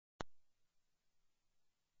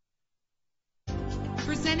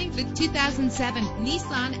Presenting the 2007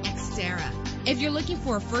 Nissan Xterra. If you're looking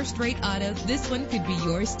for a first-rate auto, this one could be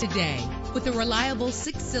yours today. With a reliable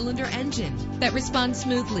 6-cylinder engine that responds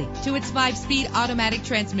smoothly to its 5-speed automatic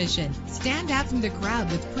transmission. Stand out from the crowd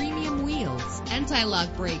with premium wheels.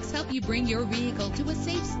 Anti-lock brakes help you bring your vehicle to a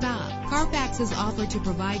safe stop. Carfax is offered to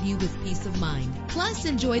provide you with peace of mind. Plus,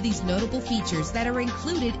 enjoy these notable features that are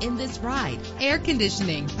included in this ride: air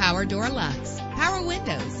conditioning, power door locks, power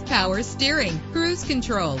windows, power steering, cruise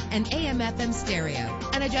control, and AM/FM stereo,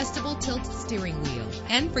 an adjustable tilt steering wheel.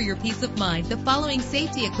 And for your peace of mind, the following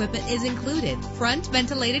safety equipment is included: front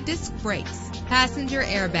ventilated disc brakes, passenger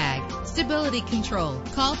airbag, stability control.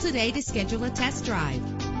 Call today to schedule a test drive.